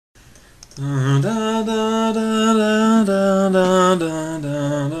Hey there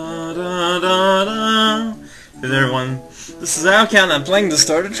everyone, this is �hʌrɪkən. I'm playing the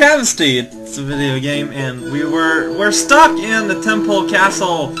start of Travesty. It's a video game and we're stuck in the temple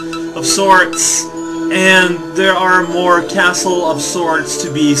castle of sorts, and there are more castle of sorts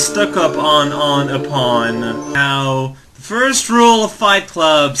to be stuck up upon. Now, the first rule of Fight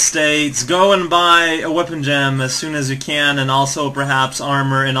Club states go and buy a weapon gem as soon as you can, and also perhaps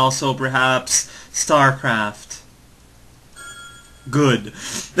armor, and also perhaps StarCraft. Good.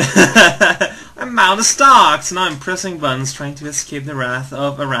 I'm out of stocks, and I'm pressing buttons trying to escape the wrath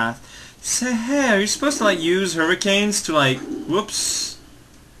of Arath. Say, hey, are you supposed to use hurricanes to whoops,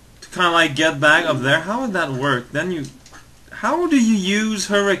 to kind of get back up there? How would that work? How do you use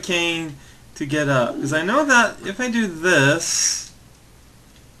hurricane to get up? Because I know that if I do this,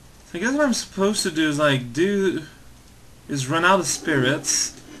 I guess what I'm supposed to do is run out of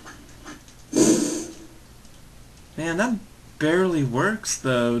spirits. Man, that barely works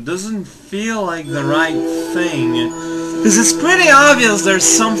though. Doesn't feel like the right thing. Because it's pretty obvious there's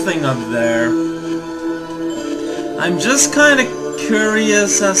something up there. I'm just kind of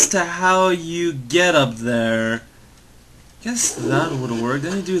curious as to how you get up there. Guess that would work.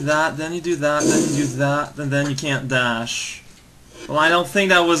 Then you do that, then you do that, then you do that, and then you can't dash. Well, I don't think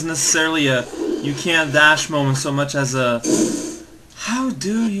that was necessarily a you can't dash moment so much as a how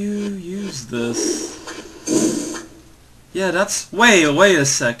do you use this? Yeah, that's wait a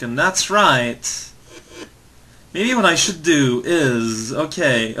second. That's right. Maybe what I should do is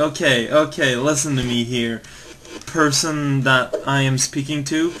okay, listen to me here, person that I am speaking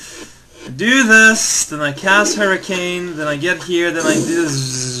to. I do this, then I cast Hurricane, then I get here, then I do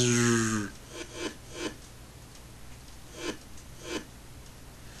this.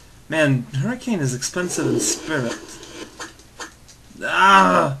 Man, Hurricane is expensive in spirit.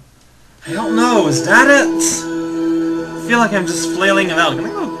 I don't know, is that it? I feel like I'm just flailing about. Can I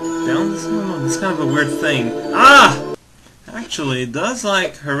go down this? No, this is kind of a weird thing. Actually, does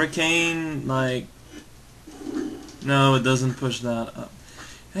Hurricane, no, it doesn't push that up.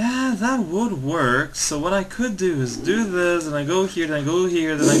 Yeah, that would work. So what I could do is do this, and I go here, then I go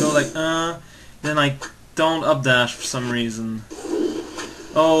here, then I go then I don't updash for some reason.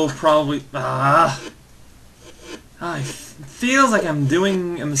 Oh, probably, it feels like I'm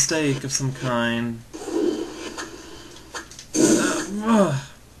doing a mistake of some kind.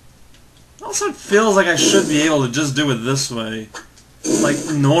 Also, it feels like I should be able to just do it this way,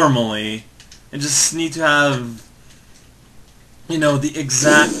 normally, and just need to have, the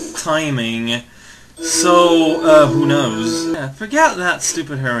exact timing. So, who knows? Yeah, forget that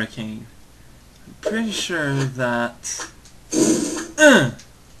stupid hurricane. I'm pretty sure that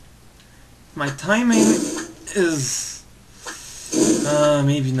my timing is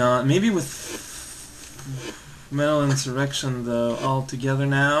maybe not. Maybe with Metal Insurrection though all together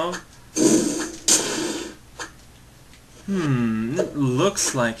now. It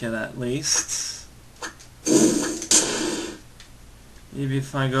looks like it at least. Maybe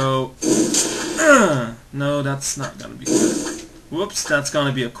if I go no, that's not gonna be good. Whoops, that's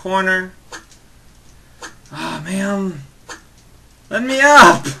gonna be a corner. Man, let me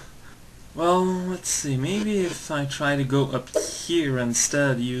up! Well, let's see, maybe if I try to go up here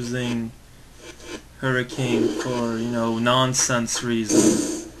instead using Hurricane for, nonsense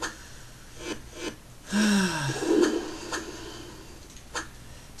reason.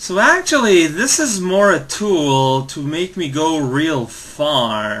 So actually, this is more a tool to make me go real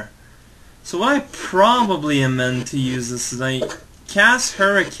far. So what I probably am meant to use this is I cast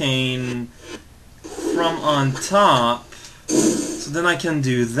Hurricane from on top, so then I can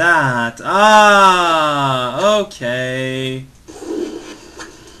do that. Okay.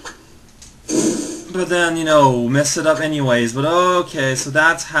 But then, mess it up anyways. But okay, so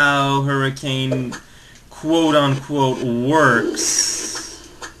that's how Hurricane quote-unquote works.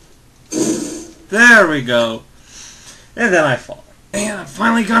 There we go. And then I fall. And I'm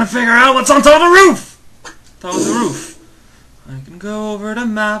finally gonna figure out what's on top of the roof! Top of the roof. I can go over the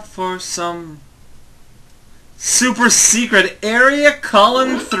map for some super secret area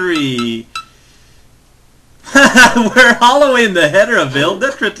column 3. We're hollowing the header of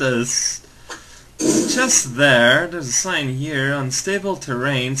Detritus. It's just there. There's a sign here, unstable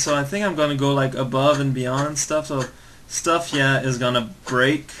terrain, so I think I'm gonna go above and beyond and stuff, so stuff is gonna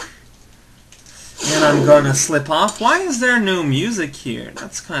break. And I'm gonna slip off. Why is there no music here?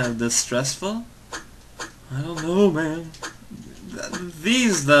 That's kind of distressful. I don't know, man.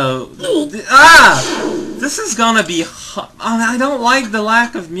 These though, this is gonna be I don't like the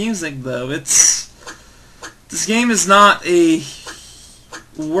lack of music though. This game is not a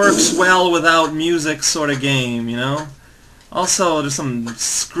works well without music sort of game, you know? Also, there's some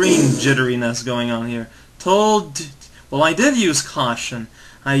screen jitteriness going on here. Well, I did use caution.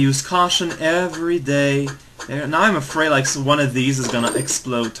 I use caution every day. Now I'm afraid like one of these is gonna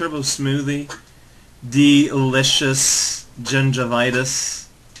explode. Turbo Smoothie. Delicious Gingivitis.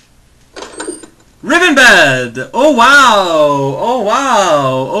 Ribbon Bed! Oh wow! Oh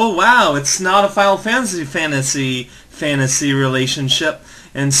wow! Oh wow! It's not a Final Fantasy relationship.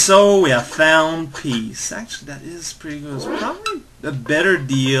 And so we have found peace. Actually, that is pretty good. It's probably a better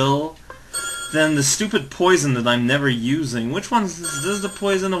deal than the stupid poison that I'm never using. Which one is this? The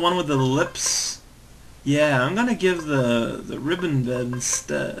poison, the one with the lips? Yeah, I'm gonna give the Ribbon Bed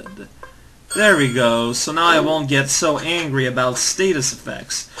instead. There we go. So now I won't get so angry about status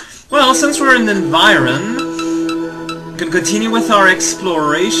effects. Well, since we're in the environ, we can continue with our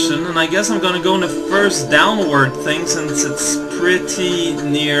exploration, and I guess I'm gonna go in the first downward thing since it's pretty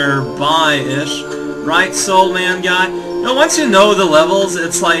nearby-ish. Right, Soul Man guy? You know, once you know the levels,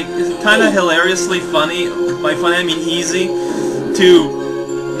 it's like kind of hilariously funny. By funny, I mean easy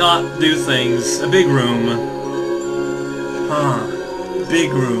to not do things. A big room. Huh.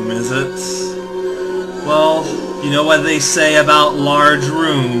 Big room, is it? Well, you know what they say about large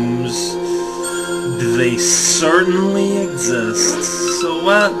rooms. They certainly exist. So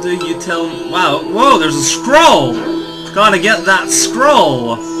what do you tell me? Wow, whoa, there's a scroll! Gotta get that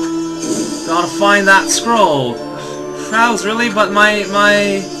scroll! Gotta find that scroll. Shrouds, really? But my...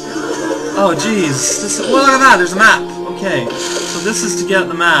 Oh, jeez. Well, look at that, there's a map. Okay, so this is to get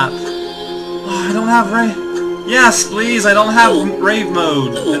the map. Oh, I don't have rave... Yes, please, I don't have rave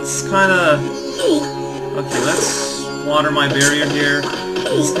mode. It's kinda... Okay, let's water my barrier here.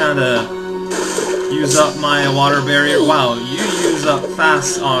 Just kinda use up my water barrier. Wow, you use up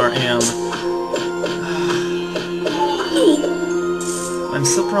fast, RM. I'm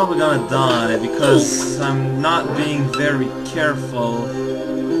still probably gonna die because I'm not being very careful.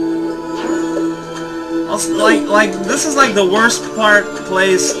 Also, like this is like the worst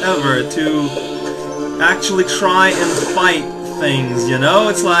place ever to actually try and fight things, you know?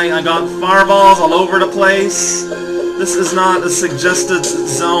 It's like I got fireballs all over the place. This is not a suggested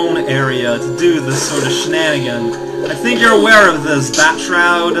zone area to do this sort of shenanigan. I think you're aware of this, Bat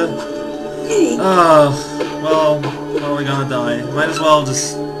Shroud. Well, probably gonna die. Might as well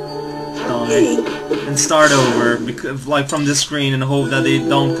just die and start over, because, like from this screen, and hope that they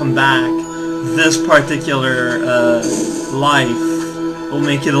don't come back. This particular life will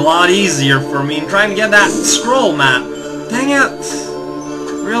make it a lot easier for me in trying to get that scroll map. Dang it!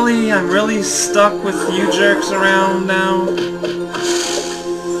 Really? I'm really stuck with you jerks around now?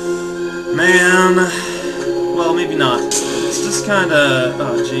 Man. Well, maybe not. It's just kinda...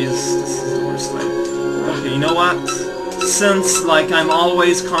 Oh, jeez. This is the worst thing. Okay, you know what? Since, like, I'm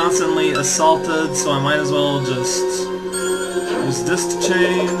always constantly assaulted, so I might as well just use this to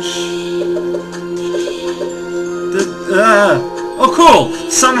change. Oh, cool!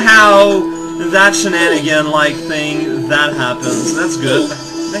 Somehow, that shenanigan-like thing, that happens. That's good.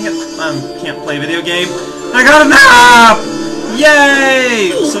 Dang it, I can't play video game. I got a map!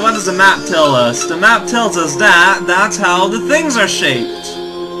 Yay! So what does the map tell us? The map tells us that that's how the things are shaped.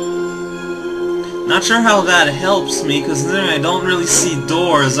 Not sure how that helps me, because I don't really see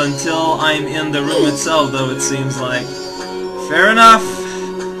doors until I'm in the room itself, though, it seems like. Fair enough.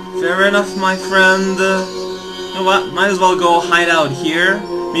 Fair enough, my friend. You know what? Might as well go hide out here.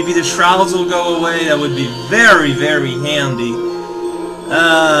 Maybe the shrouds will go away. That would be very, very handy.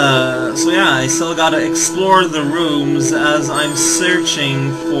 So yeah, I still gotta explore the rooms as I'm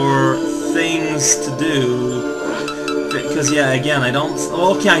searching for things to do. Because, yeah, again, I don't...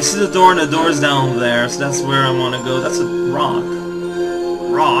 Okay, I see the door, and the door's down there, so that's where I want to go. That's a rock.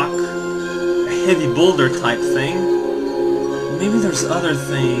 Rock? A heavy boulder type thing. Maybe there's other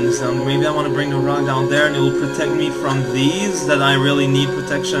things. Maybe I want to bring the rock down there, and it will protect me from these that I really need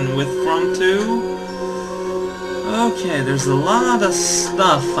protection from, too. Okay, there's a lot of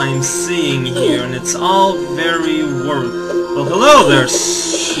stuff I'm seeing here, and it's all very Well, hello there,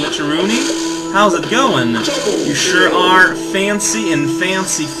 Switcheroony. How's it going? You sure are fancy and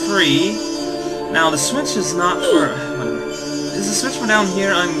fancy-free. Now, the switch is not for... Whatever. Is the switch for down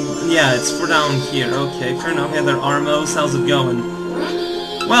here? Yeah, it's for down here. Okay, fair enough. Hey there, Armos. How's it going?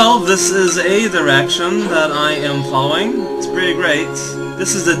 Well, this is a direction that I am following. It's pretty great.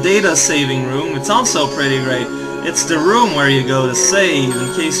 This is the data saving room. It's also pretty great. It's the room where you go to save,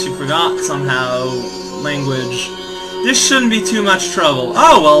 in case you forgot somehow language. This shouldn't be too much trouble.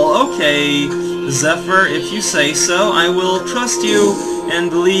 Oh, well, okay, Zephyr, if you say so, I will trust you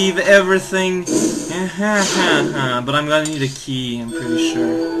and leave everything. But I'm gonna need a key, I'm pretty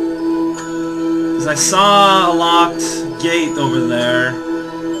sure. Because I saw a locked gate over there.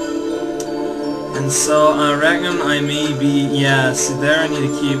 And so I reckon I may be... yeah, see there I need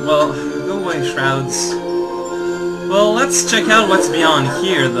a key. Well, go away, Shrouds. Well, let's check out what's beyond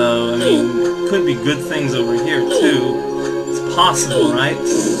here, though. I mean, could be good things over here, too. It's possible, right?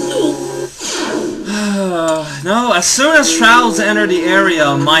 No, as soon as Shrouds enter the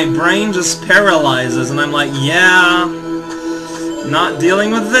area, my brain just paralyzes, and I'm like, yeah, not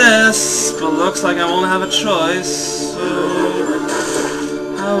dealing with this, but looks like I won't have a choice,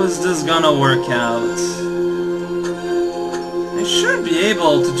 so how is this gonna work out? I should be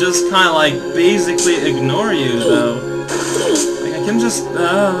able to just kind of like basically ignore you, though. Like, I can just,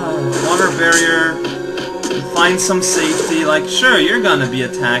 water barrier, find some safety, like, sure, you're gonna be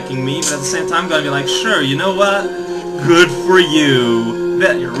attacking me, but at the same time I'm gonna be like, sure, you know what? Good for you.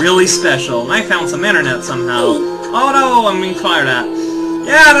 Bet you're really special. And I found some internet somehow. Oh no, I'm being fired at.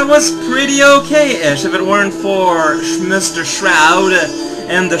 Yeah, that was pretty okay-ish if it weren't for Mr. Shroud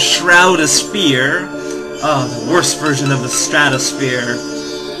and the Shroudosphere. Oh, the worst version of the Stratosphere.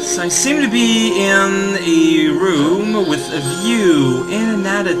 So I seem to be in a room with a view and an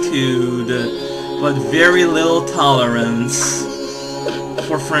attitude, but very little tolerance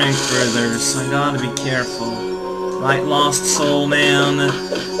for Frankfurters, so I gotta be careful. Right, lost soul, man.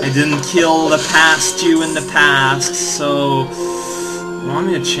 I didn't kill the past you in the past, so... you want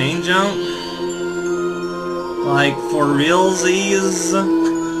me to change out? Like, for realsies?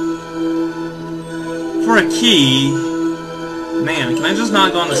 For a key? Man, can I just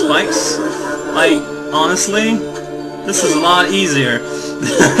not go on the spikes? Like, honestly? This is a lot easier.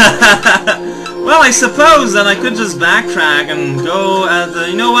 Well, I suppose that I could just backtrack and go at the...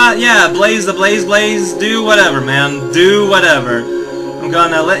 you know what? Yeah, blaze the blaze, do whatever, man. Do whatever. I'm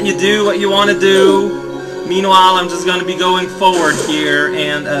gonna let you do what you want to do. Meanwhile, I'm just gonna be going forward here,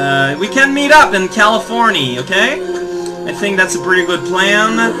 and we can meet up in California, okay? I think that's a pretty good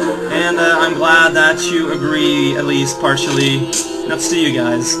plan, and I'm glad that you agree, at least partially. That's to you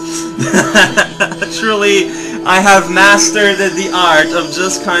guys. Truly, I have mastered the art of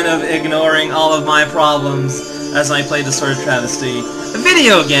just kind of ignoring all of my problems as I play the Sword of Travesty. A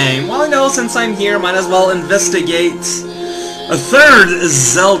video game! Well, I know since I'm here, might as well investigate a third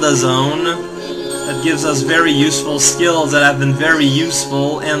Zelda zone that gives us very useful skills that have been very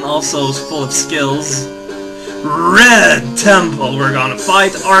useful and also full of skills. Red Temple, we're gonna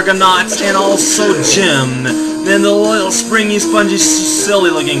fight Argonauts and also Jim. Then the little springy, spongy,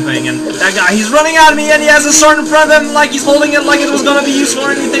 silly looking thing, and that guy, he's running at me and he has a sword in front of him like he's holding it like it was gonna be useful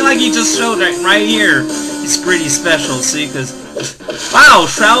or anything, like he just showed it right here. He's pretty special, see, because... wow,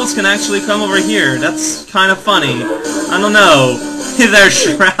 Shrouds can actually come over here. That's kind of funny. I don't know. Hey there,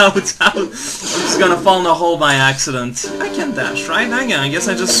 Shrouds. I'm just gonna fall in a hole by accident. I can dash, right? I guess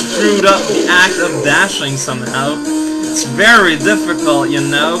I just screwed up the act of dashing somehow. It's very difficult, you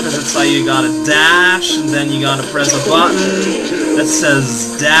know, because it's like you gotta dash, and then you gotta press a button that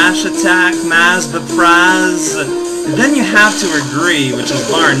says dash attack, Maz Bepraz, and then you have to agree, which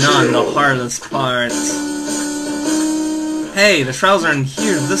is bar none the hardest part. Hey, the Shrouds aren't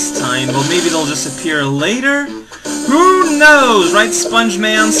here this time, but maybe they'll just appear later? Who knows, right, Sponge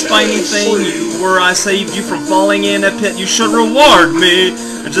Man, spiny thing? You were I saved you from falling in a pit, you should reward me!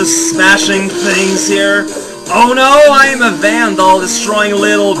 Just smashing things here. Oh no, I am a vandal destroying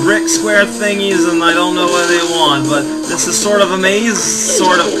little brick square thingies and I don't know what they want, but this is sort of a maze,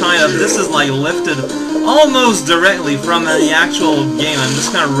 sort of, kind of, this is like lifted almost directly from the actual game. I'm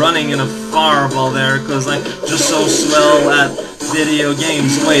just kind of running in a fireball there because I'm just so swell at video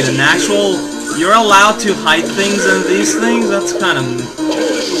games. Wait, an actual, you're allowed to hide things in these things? That's kind of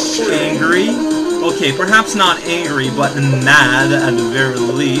angry. Okay, perhaps not angry, but mad at the very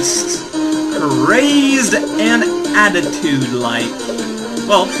least. Crazed and attitude-like.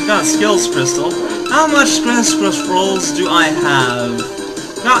 Well, got a skills crystal. How much skills crystals do I have?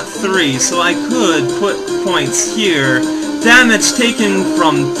 Got 3, so I could put points here. Damage taken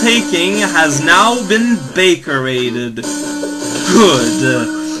from taking has now been bakerated.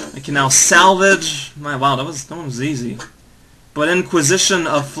 Good. I can now salvage my... wow, that was easy. But Inquisition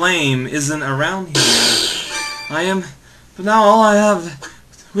of Flame isn't around here. But now all I have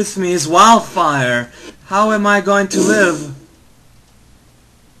with me is wildfire. How am I going to live?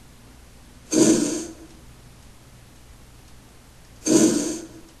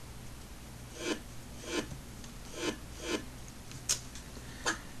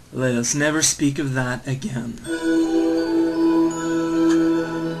 Let us never speak of that again.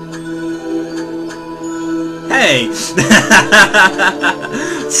 Okay!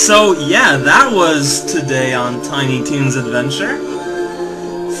 So, yeah, that was today on Tiny Toons Adventure.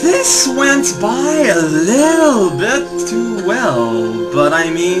 This went by a little bit too well, but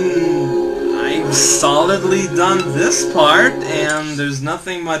I mean, I've solidly done this part, and there's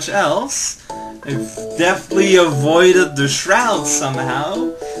nothing much else. I've definitely avoided the shroud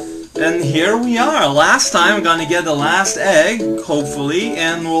somehow. And here we are. Last time I'm gonna get the last egg, hopefully,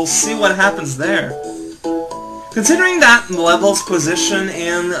 and we'll see what happens there. Considering that level's position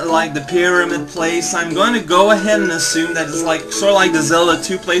in, like, the pyramid place, I'm going to go ahead and assume that it's like, sort of like the Zelda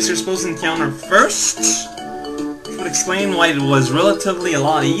 2 place you're supposed to encounter first, which would explain why it was relatively a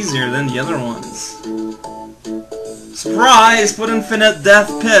lot easier than the other ones. Surprise! Put infinite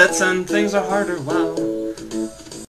death pits and things are harder, wow.